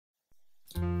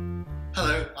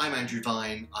Hello, I'm Andrew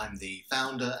Vine. I'm the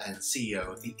founder and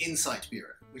CEO of the Insight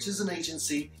Bureau, which is an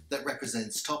agency that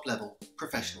represents top-level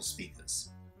professional speakers.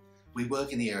 We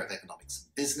work in the area of economics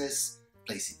and business,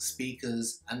 placing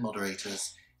speakers and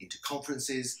moderators into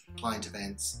conferences, client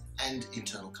events, and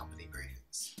internal company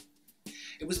briefings.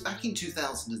 It was back in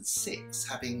 2006,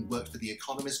 having worked for the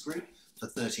Economist Group for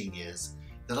 13 years,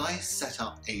 that I set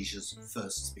up Asia's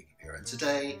first speaker bureau. And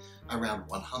today, around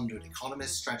 100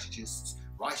 economists, strategists,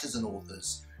 writers and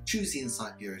authors choose the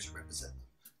Insight Bureau to represent them,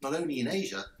 not only in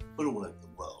Asia, but all over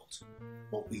the world.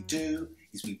 What we do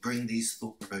is we bring these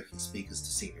thought-provoking speakers to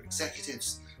senior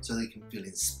executives so they can feel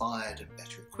inspired and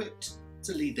better equipped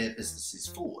to lead their businesses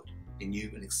forward in new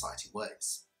and exciting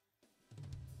ways.